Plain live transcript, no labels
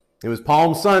It was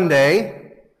Palm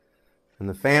Sunday, and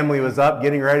the family was up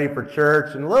getting ready for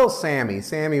church, and little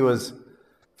Sammy was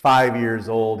 5 years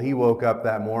old. He woke up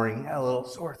that morning, he had a little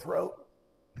sore throat,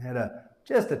 had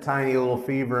just a tiny little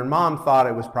fever, and Mom thought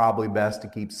it was probably best to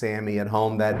keep Sammy at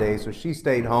home that day, so she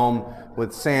stayed home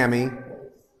with Sammy.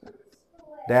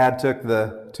 Dad took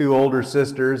the two older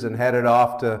sisters and headed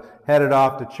off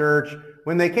to church.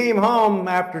 When they came home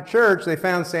after church, they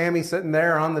found Sammy sitting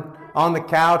there on the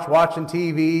couch watching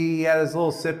TV. He had his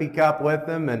little sippy cup with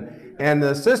him, and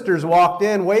the sisters walked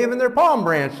in waving their palm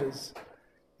branches.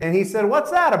 And he said, "What's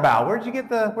that about? Where'd you get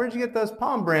those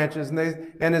palm branches?"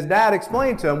 And his dad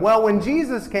explained to him, "Well, when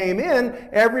Jesus came in,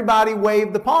 everybody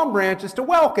waved the palm branches to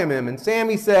welcome him." And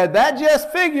Sammy said, "That just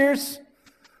figures.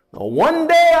 One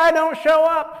day I don't show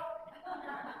up,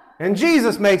 and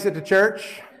Jesus makes it to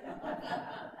church."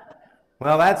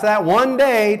 Well, that's that one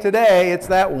day today. It's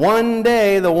that one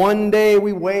day, the one day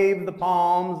we wave the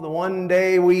palms, the one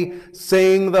day we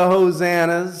sing the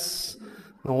Hosannas,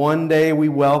 the one day we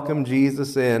welcome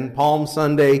Jesus in. Palm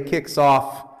Sunday kicks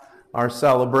off our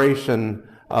celebration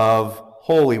of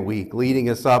Holy Week, leading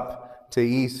us up to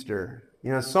Easter.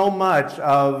 You know, so much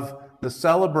of the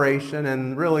celebration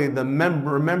and really the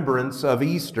remembrance of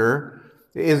Easter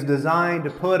is designed to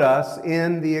put us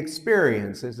in the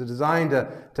experience. It's designed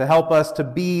to help us to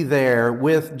be there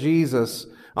with Jesus.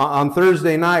 On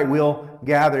Thursday night, we'll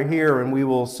gather here and we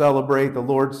will celebrate the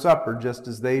Lord's Supper just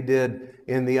as they did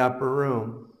in the upper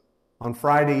room. On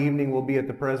Friday evening, we'll be at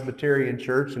the Presbyterian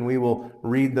Church and we will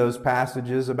read those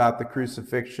passages about the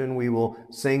crucifixion. We will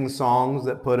sing songs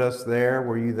that put us there.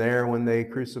 Were you there when they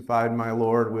crucified my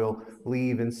Lord? We'll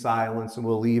leave in silence and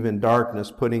we'll leave in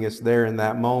darkness, putting us there in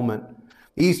that moment.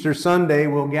 Easter Sunday,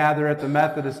 we'll gather at the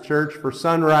Methodist Church for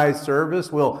sunrise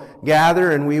service. We'll gather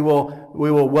and we will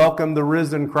welcome the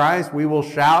risen Christ. We will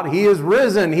shout, "He is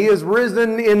risen! He is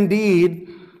risen indeed!"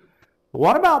 But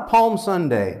what about Palm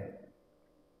Sunday?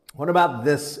 What about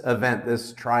this event,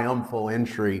 this triumphal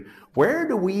entry? Where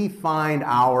do we find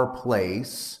our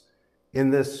place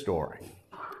in this story?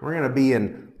 We're going to be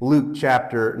in Luke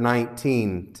chapter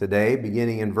 19 today,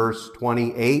 beginning in verse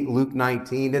 28. Luke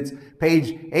 19. It's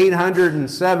page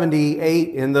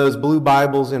 878 in those blue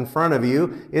Bibles in front of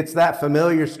you. It's that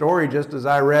familiar story, just as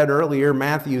I read earlier,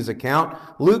 Matthew's account.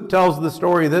 Luke tells the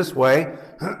story this way.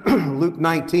 Luke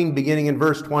 19, beginning in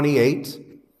verse 28.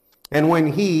 "And when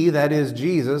he," that is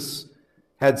Jesus,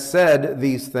 "had said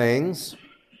these things,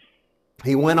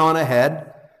 he went on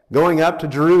ahead, going up to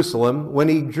Jerusalem. When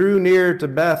he drew near to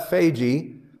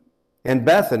Bethphage and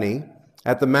Bethany,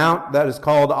 at the mount that is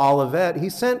called Olivet, he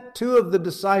sent two of the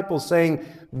disciples, saying,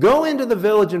 'Go into the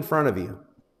village in front of you,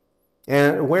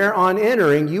 and where on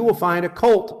entering you will find a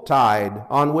colt tied,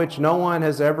 on which no one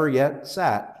has ever yet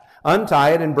sat.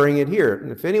 Untie it and bring it here.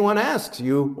 And if anyone asks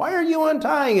you, "Why are you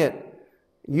untying it?"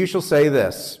 you shall say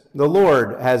this, "The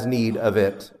Lord has need of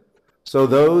it." So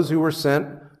those who were sent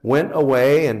went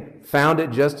away and found it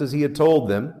just as he had told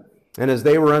them. And as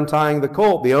they were untying the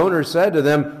colt, the owner said to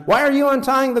them, "Why are you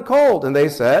untying the colt?" And they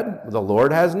said, "The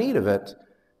Lord has need of it."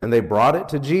 And they brought it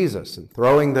to Jesus, and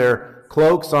throwing their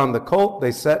cloaks on the colt,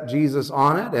 they set Jesus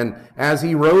on it. And as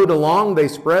he rode along, they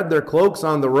spread their cloaks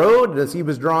on the road. And as he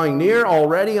was drawing near,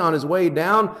 already on his way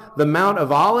down the Mount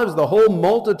of Olives, the whole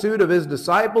multitude of his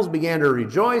disciples began to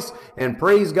rejoice and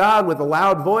praise God with a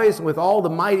loud voice and for all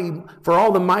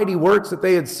the mighty works that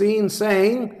they had seen,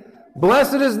 saying,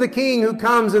 "Blessed is the King who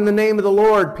comes in the name of the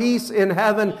Lord, peace in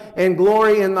heaven and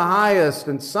glory in the highest."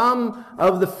 And some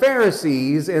of the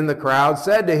Pharisees in the crowd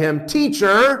said to him,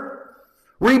 "Teacher,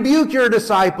 rebuke your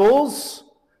disciples."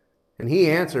 And he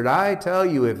answered, "I tell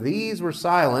you, if these were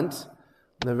silent,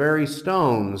 the very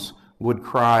stones would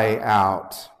cry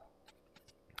out."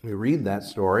 We read that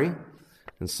story,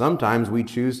 and sometimes we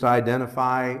choose to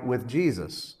identify with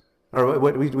Jesus. Or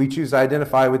we choose to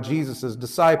identify with Jesus'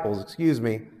 disciples,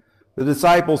 The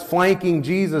disciples flanking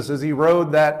Jesus as he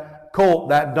rode that colt,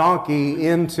 that donkey,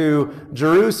 into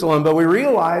Jerusalem. But we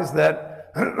realize that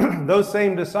those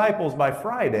same disciples, by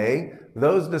Friday,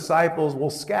 those disciples will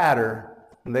scatter.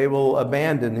 They will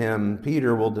abandon him.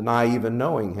 Peter will deny even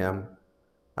knowing him.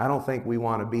 I don't think we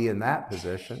want to be in that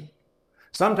position.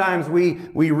 Sometimes we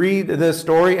read this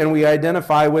story and we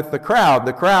identify with the crowd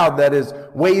that is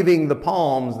waving the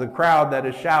palms, the crowd that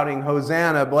is shouting,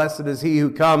 "Hosanna, blessed is he who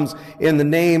comes in the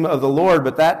name of the Lord."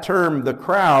 But that term, the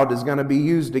crowd, is going to be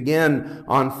used again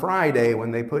on Friday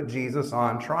when they put Jesus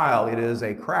on trial. It is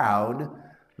a crowd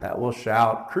that will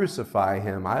shout, "Crucify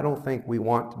him." I don't think we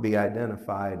want to be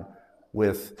identified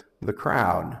with the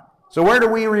crowd. So where do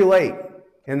we relate?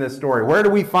 in this story? Where do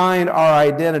we find our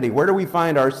identity? Where do we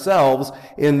find ourselves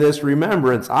in this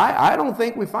remembrance? I don't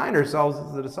think we find ourselves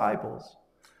as the disciples.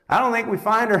 I don't think we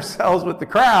find ourselves with the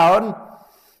crowd.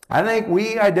 I think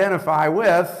we identify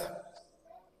with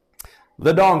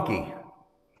the donkey.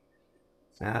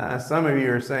 Some of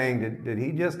you are saying, did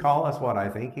he just call us what I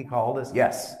think he called us?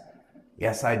 Yes.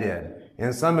 Yes, I did.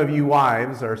 And some of you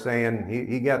wives are saying,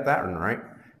 he got that one right.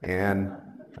 And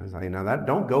I was like, no,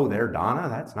 don't go there, Donna.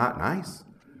 That's not nice.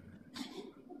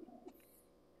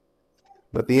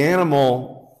 But the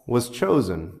animal was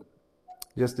chosen,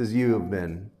 just as you have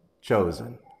been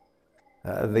chosen.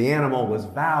 The animal was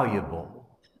valuable,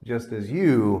 just as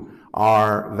you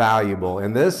are valuable.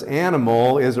 And this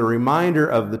animal is a reminder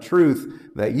of the truth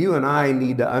that you and I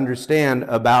need to understand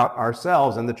about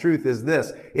ourselves. And the truth is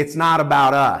this: it's not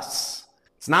about us.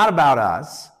 It's not about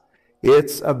us.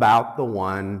 It's about the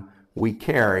one we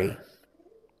carry.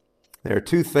 There are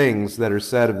two things that are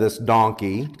said of this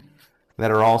donkey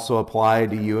that are also applied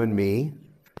to you and me.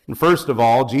 And first of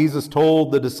all, Jesus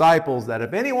told the disciples that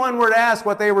if anyone were to ask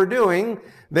what they were doing,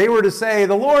 they were to say,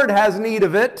 "The Lord has need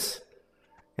of it."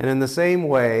 And in the same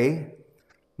way,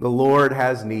 the Lord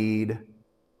has need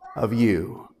of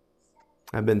you.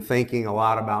 I've been thinking a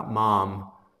lot about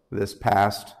Mom this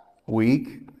past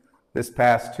week. This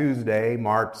past Tuesday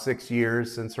marked 6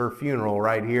 years since her funeral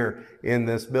right here in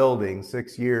this building.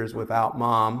 6 years without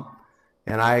Mom.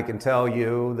 And I can tell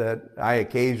you that I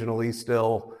occasionally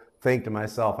still think to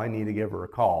myself, I need to give her a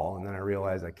call. And then I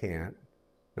realize I can't.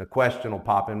 The question will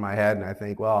pop in my head and I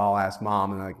think, well, I'll ask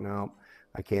Mom. And I'm like, no,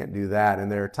 I can't do that.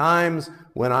 And there are times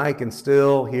when I can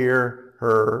still hear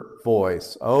her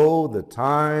voice. Oh, the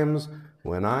times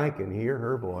when I can hear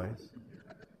her voice.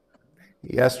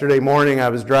 Yesterday morning, I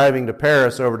was driving to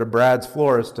Paris over to Brad's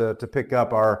Florist to pick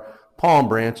up our palm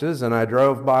branches, and I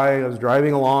was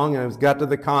driving along, and I got to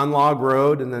the Conlog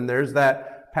Road, and then there's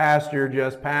that pasture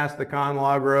just past the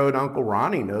Conlog Road. Uncle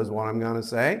Ronnie knows what I'm going to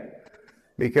say.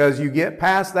 Because you get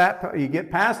past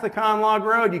the Conlog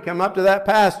Road, you come up to that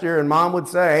pasture, and Mom would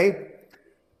say,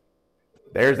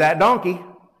 "There's that donkey."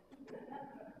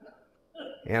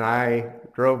 And I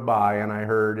drove by and I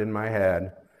heard in my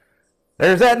head,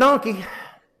 "There's that donkey."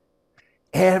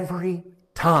 Every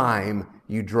time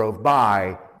you drove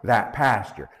by that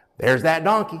pasture, "There's that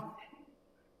donkey."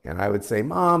 And I would say,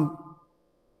 "Mom,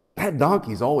 that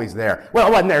donkey's always there." "Well,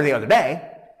 it wasn't there the other day."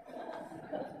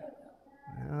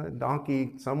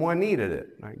 Donkey, someone needed it,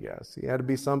 I guess. He had to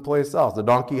be someplace else. The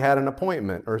donkey had an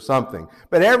appointment or something.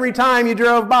 But every time you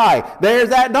drove by, "There's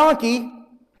that donkey."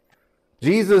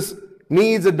 Jesus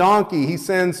needs a donkey. He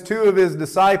sends two of his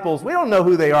disciples. We don't know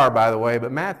who they are, by the way,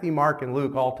 but Matthew, Mark, and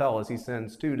Luke all tell us he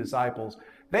sends two disciples.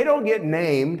 They don't get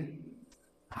named.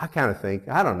 I kind of think,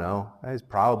 I don't know, it's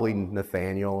probably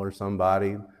Nathaniel or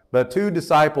somebody. But two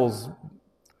disciples,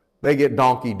 they get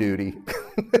donkey duty.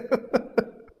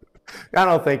 I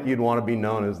don't think you'd want to be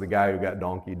known as the guy who got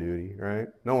donkey duty, right?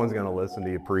 No one's going to listen to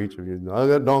you preach if you "I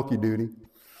got donkey duty."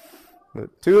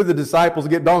 But two of the disciples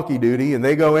get donkey duty, and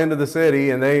they go into the city,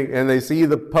 and they see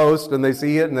the post, and they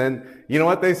see it, and then, you know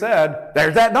what they said?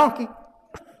 "There's that donkey."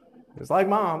 Just like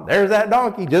Mom, "There's that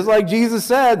donkey." Just like Jesus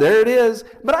said, there it is.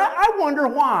 But I wonder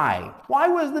why. Why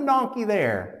was the donkey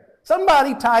there?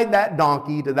 Somebody tied that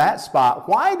donkey to that spot.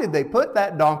 Why did they put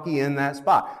that donkey in that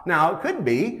spot? Now, it could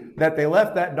be that they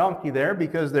left that donkey there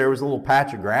because there was a little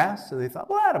patch of grass. So they thought,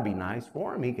 well, that'll be nice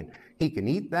for him. He can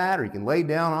eat that, or he can lay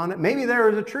down on it. Maybe there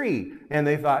was a tree, and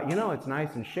they thought, it's a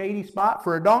nice and shady spot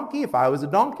for a donkey. If I was a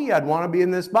donkey, I'd want to be in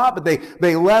this spot. But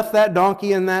they left that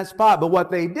donkey in that spot. But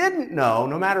what they didn't know,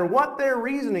 no matter what their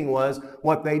reasoning was,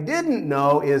 what they didn't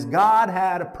know is God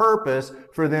had a purpose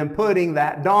for them putting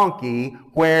that donkey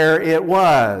where it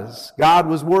was. God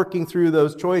was working through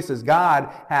those choices. God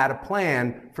had a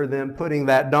plan for them putting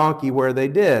that donkey where they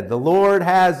did. The Lord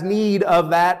has need of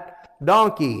that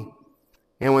donkey.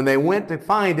 And when they went to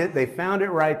find it, they found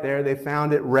it right there. They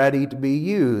found it ready to be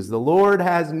used. The Lord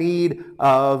has need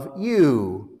of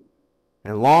you.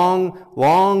 And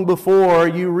long before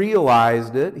you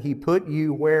realized it, he put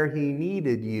you where he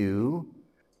needed you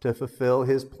to fulfill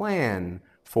his plan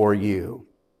for you.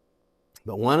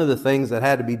 But one of the things that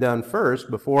had to be done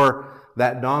first, before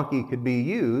that donkey could be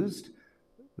used,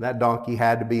 that donkey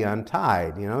had to be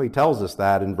untied. He tells us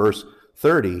that in verse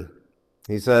 30.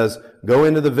 He says, "Go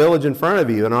into the village in front of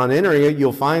you, and on entering it,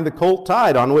 you'll find the colt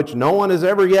tied, on which no one has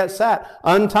ever yet sat.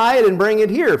 Untie it and bring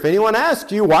it here. If anyone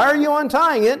asks you, 'Why are you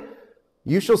untying it?'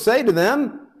 you shall say to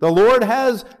them, 'The Lord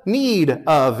has need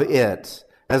of it.'"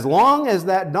 As long as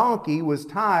that donkey was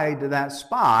tied to that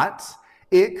spot,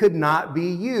 it could not be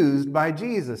used by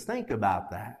Jesus. Think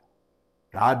about that.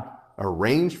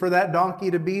 arranged for that donkey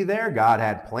to be there. God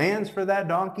had plans for that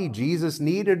donkey. Jesus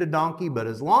needed a donkey, but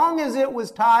as long as it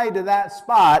was tied to that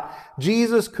spot,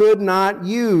 Jesus could not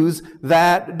use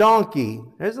that donkey.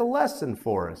 There's a lesson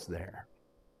for us there.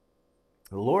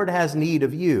 The Lord has need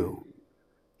of you.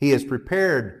 He has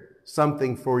prepared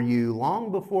something for you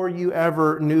long before you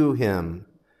ever knew Him.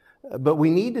 But we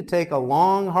need to take a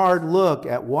long, hard look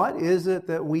at what is it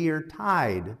that we are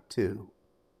tied to.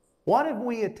 What have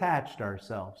we attached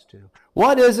ourselves to?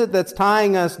 What is it that's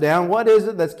tying us down? What is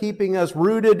it that's keeping us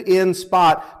rooted in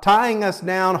spot, tying us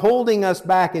down, holding us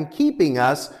back, and keeping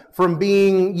us from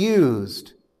being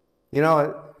used? You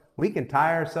know, we can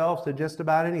tie ourselves to just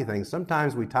about anything.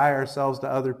 Sometimes we tie ourselves to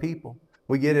other people.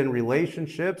 We get in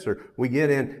relationships, or we get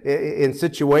in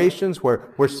situations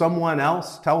where someone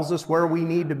else tells us where we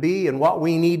need to be and what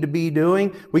we need to be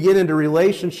doing. We get into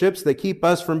relationships that keep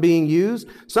us from being used.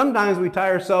 Sometimes we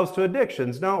tie ourselves to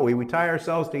addictions, don't we? We tie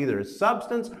ourselves to either a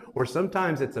substance, or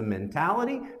sometimes it's a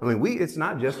mentality. I mean, it's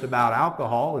not just about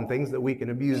alcohol and things that we can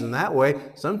abuse in that way.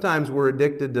 Sometimes we're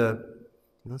addicted to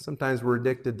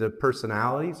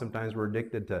personality. Sometimes we're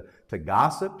addicted to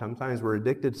gossip. Sometimes we're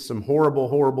addicted to some horrible,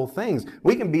 horrible things.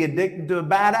 We can be addicted to a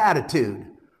bad attitude,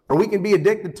 or we can be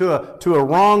addicted to a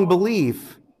wrong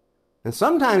belief. And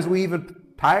sometimes we even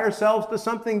tie ourselves to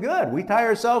something good. We tie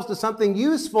ourselves to something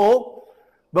useful,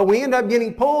 but we end up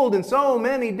getting pulled in so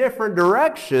many different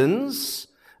directions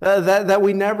that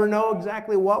we never know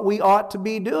exactly what we ought to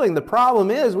be doing. The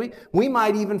problem is we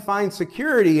might even find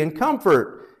security and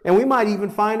comfort, and we might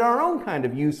even find our own kind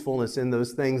of usefulness in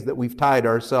those things that we've tied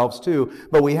ourselves to.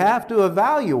 But we have to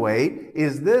evaluate,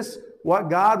 is this what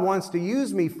God wants to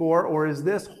use me for, or is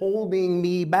this holding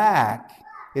me back?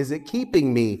 Is it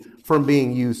keeping me from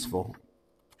being useful?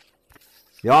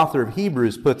 The author of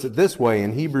Hebrews puts it this way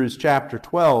in Hebrews chapter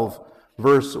 12,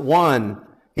 verse 1.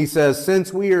 He says,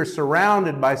 since we are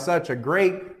surrounded by such a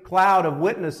great cloud of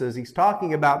witnesses. He's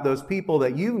talking about those people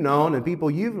that you've known and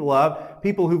people you've loved,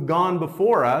 people who've gone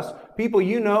before us, people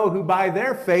you know who by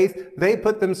their faith, they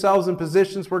put themselves in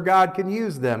positions where God can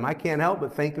use them. I can't help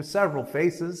but think of several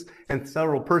faces and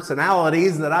several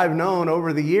personalities that I've known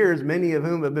over the years, many of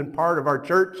whom have been part of our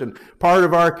church and part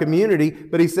of our community.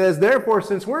 But he says, therefore,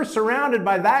 since we're surrounded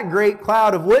by that great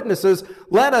cloud of witnesses,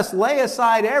 let us lay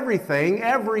aside everything,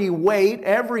 every weight,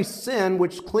 every sin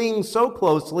which clings so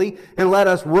closely, and let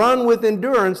us run with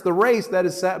endurance the race that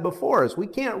is set before us. We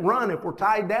can't run if we're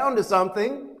tied down to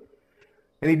something.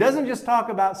 And he doesn't just talk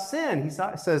about sin. He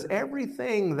says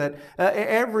everything that,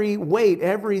 every weight,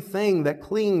 everything that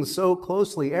clings so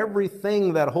closely,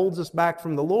 everything that holds us back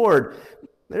from the Lord.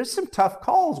 There's some tough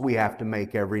calls we have to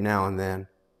make every now and then.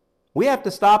 We have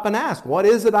to stop and ask, what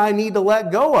is it I need to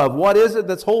let go of? What is it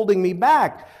that's holding me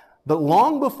back? But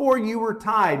long before you were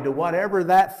tied to whatever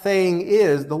that thing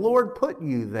is, the Lord put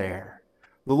you there.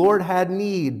 The Lord has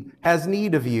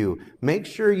need of you. Make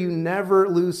sure you never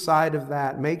lose sight of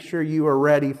that. Make sure you are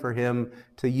ready for Him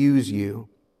to use you.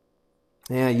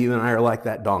 Yeah, you and I are like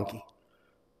that donkey.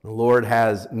 The Lord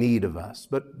has need of us.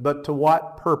 But to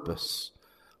what purpose?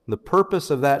 The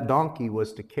purpose of that donkey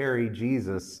was to carry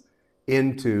Jesus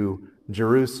into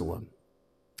Jerusalem.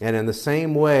 And in the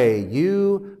same way,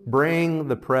 you bring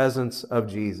the presence of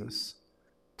Jesus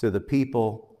to the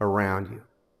people around you.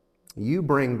 You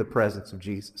bring the presence of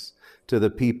Jesus to the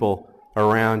people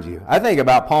around you. I think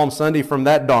about Palm Sunday from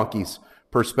that donkey's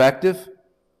perspective.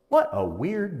 What a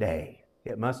weird day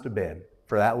it must have been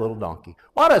for that little donkey.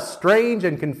 What a strange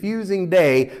and confusing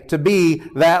day to be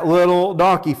that little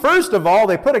donkey. First of all,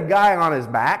 they put a guy on his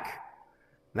back.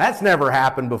 That's never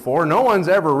happened before. No one's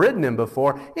ever ridden him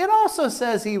before. It also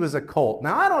says he was a colt.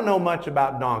 Now, I don't know much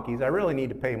about donkeys. I really need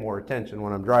to pay more attention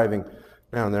when I'm driving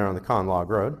down there on the Conlog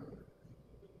Road.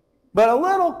 But a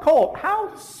little colt,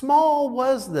 how small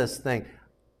was this thing?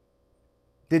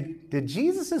 Did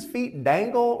Jesus' feet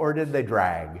dangle or did they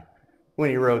drag when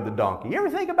he rode the donkey? You ever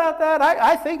think about that?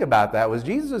 I think about that. Was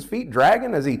Jesus' feet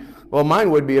dragging as he, well,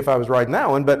 mine would be if I was riding that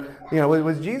one, but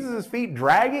was Jesus' feet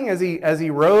dragging as he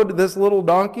rode this little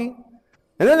donkey?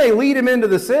 And then they lead him into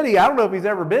the city. I don't know if he's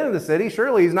ever been in the city.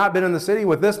 Surely he's not been in the city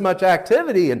with this much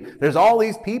activity. And there's all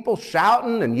these people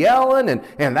shouting and yelling,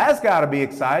 and that's got to be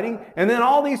exciting. And then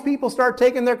all these people start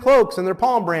taking their cloaks and their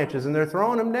palm branches, and they're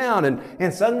throwing them down.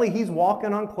 And suddenly he's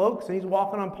walking on cloaks, and he's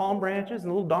walking on palm branches, and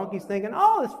the little donkey's thinking,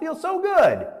 oh, this feels so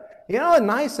good.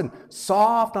 Nice and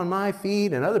soft on my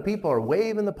feet, and other people are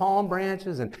waving the palm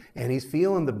branches, and he's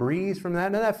feeling the breeze from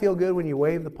that. Doesn't that feel good when you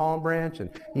wave the palm branch and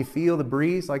you feel the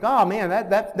breeze? Like, oh man,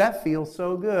 that feels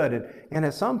so good. And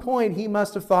at some point he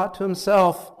must have thought to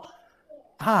himself,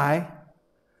 I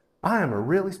am a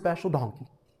really special donkey.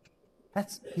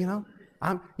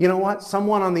 You know what?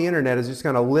 Someone on the internet is just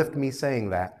going to lift me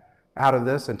saying that out of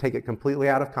this and take it completely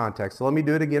out of context. So let me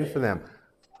do it again for them.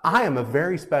 I am a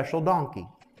very special donkey.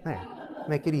 There,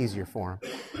 make it easier for him.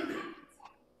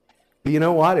 But you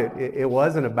know what? It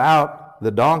wasn't about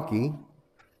the donkey.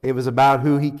 It was about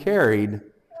who he carried.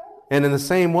 And in the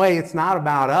same way, it's not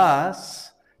about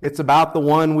us. It's about the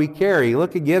one we carry.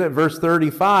 Look again at verse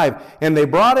 35. And they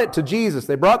brought it to Jesus.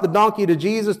 They brought the donkey to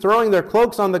Jesus, throwing their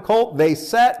cloaks on the colt. They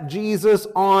set Jesus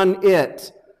on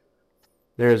it.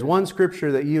 There is one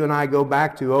scripture that you and I go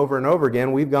back to over and over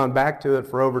again. We've gone back to it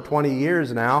for over 20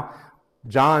 years now.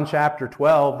 John chapter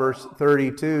 12, verse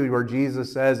 32, where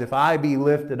Jesus says, if I be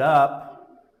lifted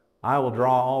up, I will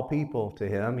draw all people to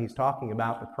him. He's talking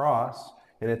about the cross.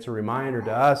 And it's a reminder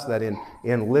to us that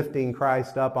in lifting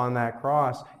Christ up on that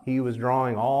cross, he was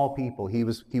drawing all people. He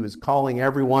was calling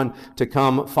everyone to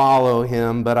come follow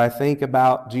him. But I think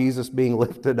about Jesus being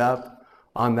lifted up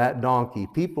on that donkey.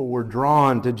 People were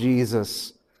drawn to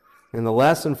Jesus. And the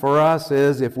lesson for us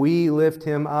is if we lift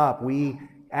him up,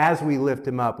 as we lift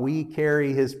him up, we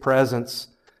carry his presence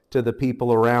to the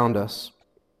people around us.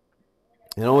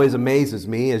 It always amazes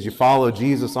me as you follow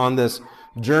Jesus on this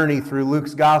journey through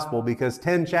Luke's gospel, because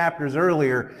 10 chapters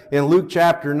earlier in Luke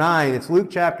chapter 9, it's Luke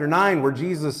chapter 9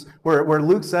 where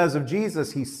Luke says of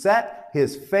Jesus, he set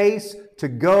his face to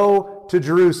go to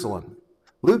Jerusalem.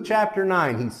 Luke chapter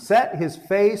 9, he set his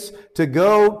face to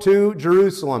go to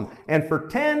Jerusalem. And for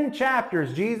 10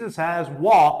 chapters, Jesus has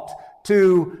walked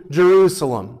to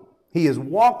Jerusalem. He has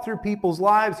walked through people's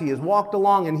lives. He has walked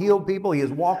along and healed people. He has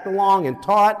walked along and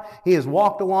taught. He has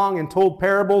walked along and told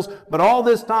parables. But all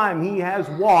this time, he has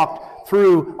walked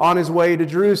through on his way to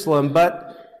Jerusalem.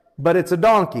 But it's a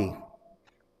donkey.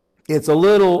 It's a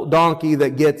little donkey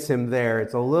that gets him there.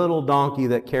 It's a little donkey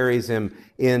that carries him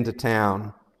into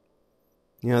town.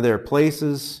 You know, there are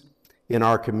places in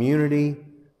our community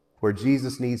where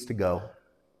Jesus needs to go.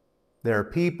 There are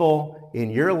people in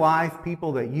your life,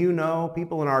 people that you know,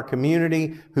 people in our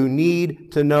community who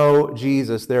need to know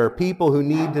Jesus. There are people who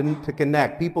need to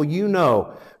connect, people you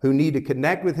know who need to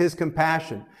connect with his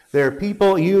compassion. There are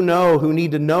people you know who need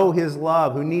to know his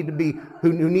love, who need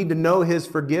to know his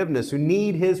forgiveness, who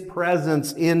need his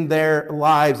presence in their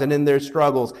lives and in their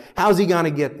struggles. How's he going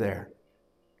to get there?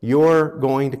 You're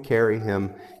going to carry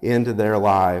him into their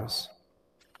lives.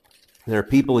 There are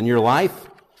people in your life.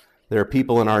 There are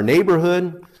people in our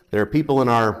neighborhood. There are people in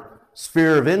our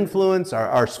sphere of influence,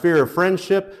 our sphere of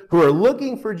friendship, who are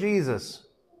looking for Jesus.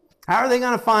 How are they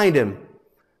going to find him?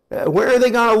 Where are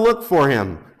they going to look for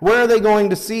him? Where are they going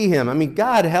to see him? I mean,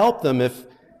 God help them if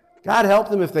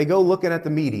they go looking at the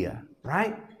media,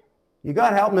 right? You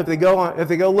got to help them if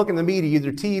they go look in the media,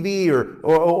 either TV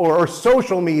or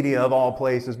social media of all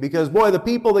places. Because boy, the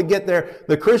people that get there,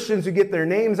 the Christians who get their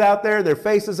names out there, their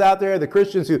faces out there, the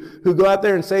Christians who go out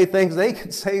there and say things, they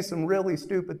can say some really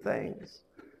stupid things.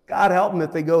 God help them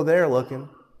if they go there looking.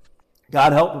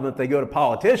 God help them if they go to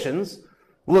politicians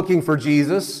looking for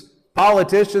Jesus.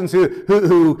 Politicians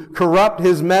who corrupt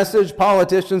his message,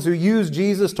 politicians who use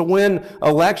Jesus to win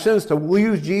elections, to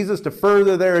use Jesus to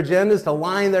further their agendas, to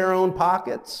line their own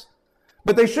pockets.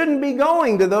 But they shouldn't be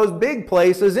going to those big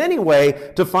places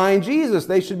anyway to find Jesus.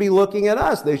 They should be looking at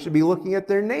us. They should be looking at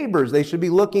their neighbors. They should be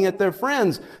looking at their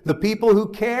friends, the people who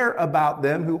care about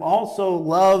them, who also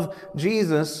love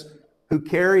Jesus, who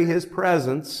carry his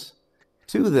presence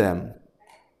to them.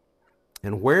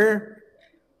 And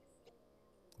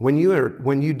when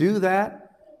you do that,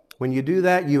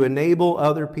 you enable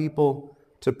other people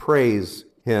to praise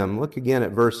him. Look again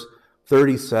at verse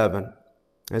 37.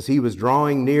 As he was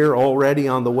drawing near already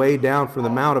on the way down from the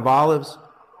Mount of Olives,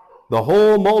 the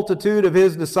whole multitude of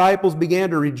his disciples began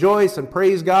to rejoice and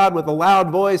praise God with a loud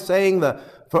voice, saying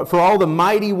for all the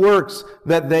mighty works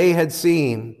that they had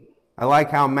seen. I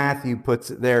like how Matthew puts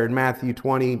it there in Matthew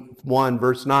 21,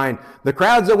 verse 9. The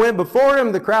crowds that went before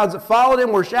him, the crowds that followed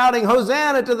him were shouting,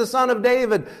 Hosanna to the Son of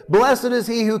David. Blessed is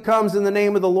he who comes in the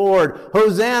name of the Lord.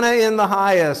 Hosanna in the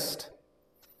highest.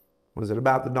 Was it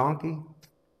about the donkey?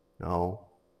 No.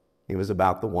 It was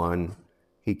about the one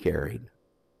he carried.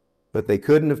 But they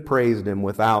couldn't have praised him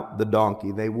without the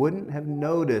donkey. They wouldn't have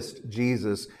noticed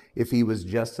Jesus if he was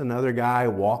just another guy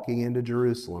walking into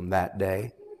Jerusalem that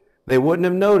day. They wouldn't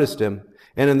have noticed him.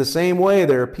 And in the same way,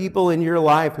 there are people in your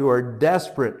life who are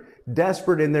desperate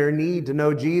in their need to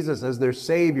know Jesus as their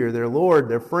Savior, their Lord,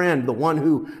 their friend, the one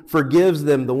who forgives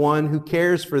them, the one who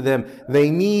cares for them. They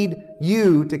need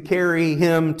you to carry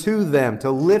him to them,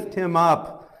 to lift him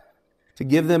up, to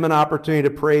give them an opportunity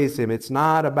to praise him. It's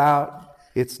not about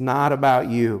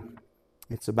you.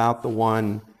 It's about the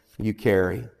one you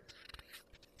carry.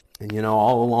 And you know,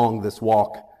 all along this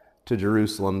walk to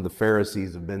Jerusalem, the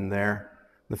Pharisees have been there.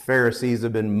 The Pharisees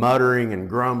have been muttering and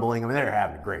grumbling. I mean, they're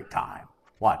having a great time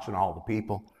watching all the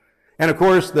people. And of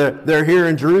course, they're here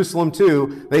in Jerusalem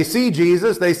too. They see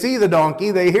Jesus, they see the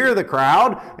donkey, they hear the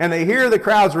crowd, and they hear the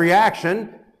crowd's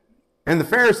reaction. And the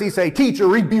Pharisees say, "Teacher,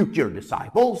 rebuke your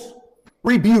disciples."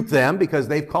 Rebuke them, because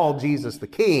they've called Jesus the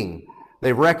king.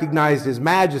 They've recognized his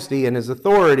majesty and his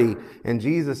authority. And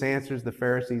Jesus answers the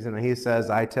Pharisees and he says,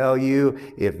 "I tell you,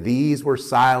 if these were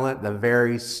silent, the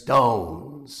very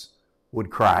stones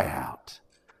would cry out."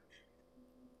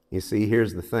 You see,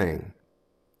 here's the thing.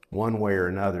 One way or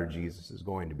another, Jesus is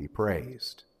going to be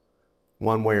praised.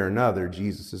 One way or another,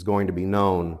 Jesus is going to be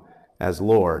known as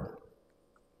Lord.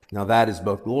 Now that is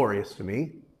both glorious to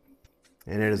me,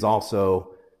 and it is also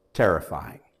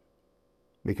terrifying,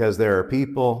 because there are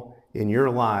people in your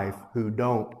life who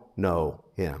don't know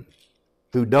him,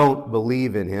 who don't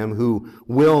believe in him, who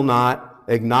will not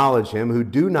acknowledge him, who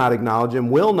do not acknowledge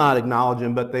him, will not acknowledge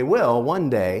him, but they will one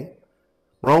day.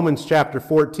 Romans chapter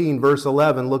 14, verse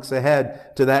 11 looks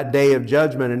ahead to that day of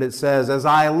judgment, and it says, as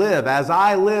I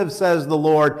live, says the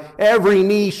Lord, every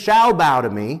knee shall bow to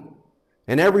me,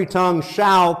 and every tongue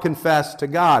shall confess to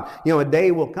God. You know, a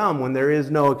day will come when there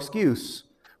is no excuse,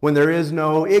 when there is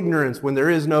no ignorance, when there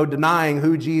is no denying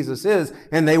who Jesus is,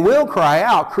 and they will cry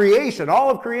out. Creation, all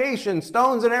of creation,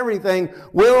 stones and everything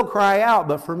will cry out,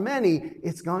 but for many,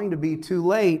 it's going to be too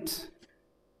late.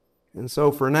 And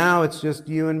so for now, it's just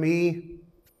you and me.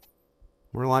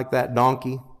 We're like that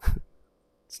donkey.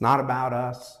 It's not about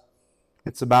us.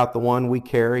 It's about the one we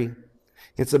carry.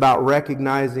 It's about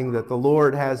recognizing that the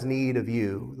Lord has need of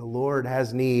you. The Lord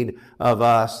has need of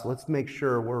us. Let's make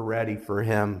sure we're ready for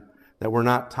him, that we're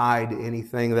not tied to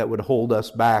anything that would hold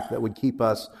us back, that would keep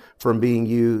us from being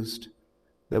used,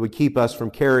 that would keep us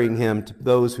from carrying him to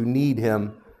those who need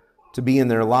him, to be in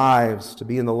their lives, to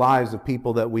be in the lives of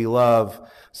people that we love,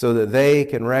 so that they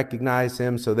can recognize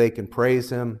him, so they can praise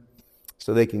him,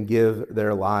 so they can give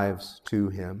their lives to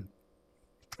him.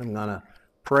 I'm going to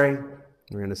pray.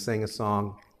 We're going to sing a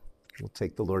song. We'll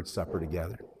take the Lord's Supper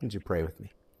together. Would you pray with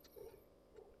me?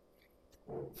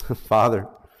 Father,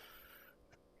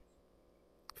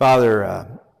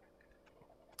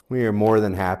 we are more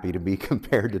than happy to be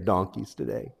compared to donkeys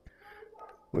today.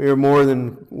 We are more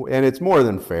than, and it's more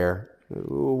than fair.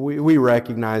 We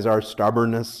recognize our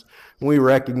stubbornness. We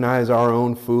recognize our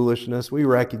own foolishness. We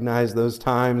recognize those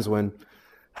times when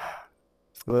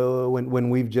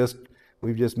we've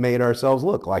just made ourselves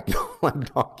look like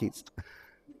donkeys.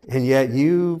 And yet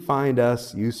you find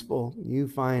us useful. You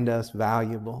find us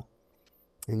valuable.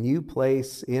 And you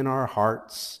place in our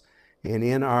hearts and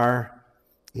in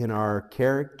our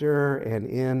character and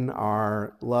in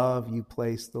our love, you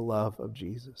place the love of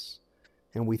Jesus.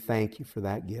 And we thank you for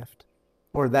that gift.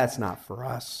 Lord, that's not for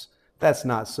us. That's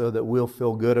not so that we'll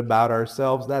feel good about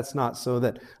ourselves. That's not so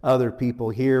that other people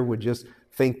here would just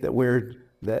think that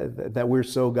we're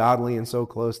so godly and so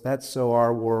close. That's so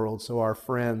our world, so our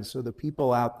friends, so the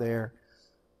people out there,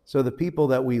 so the people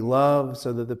that we love,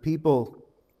 so the people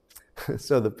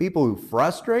who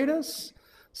frustrate us,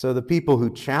 so the people who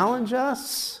challenge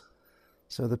us,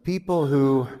 so the people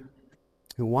who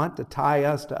want to tie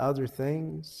us to other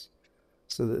things,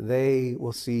 so that they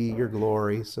will see your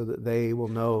glory, so that they will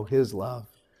know his love,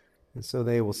 and so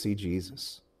they will see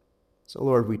Jesus. So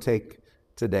Lord, we take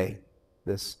today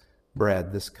this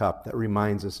bread, this cup that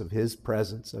reminds us of his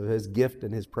presence, of his gift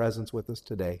and his presence with us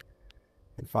today.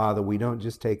 And Father, we don't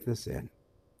just take this in,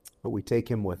 but we take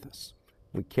him with us.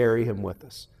 We carry him with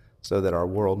us so that our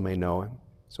world may know him,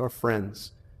 so our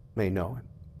friends may know him.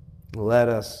 Let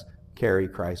us carry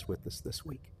Christ with us this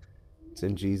week. It's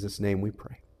in Jesus' name we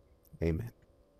pray. Amen.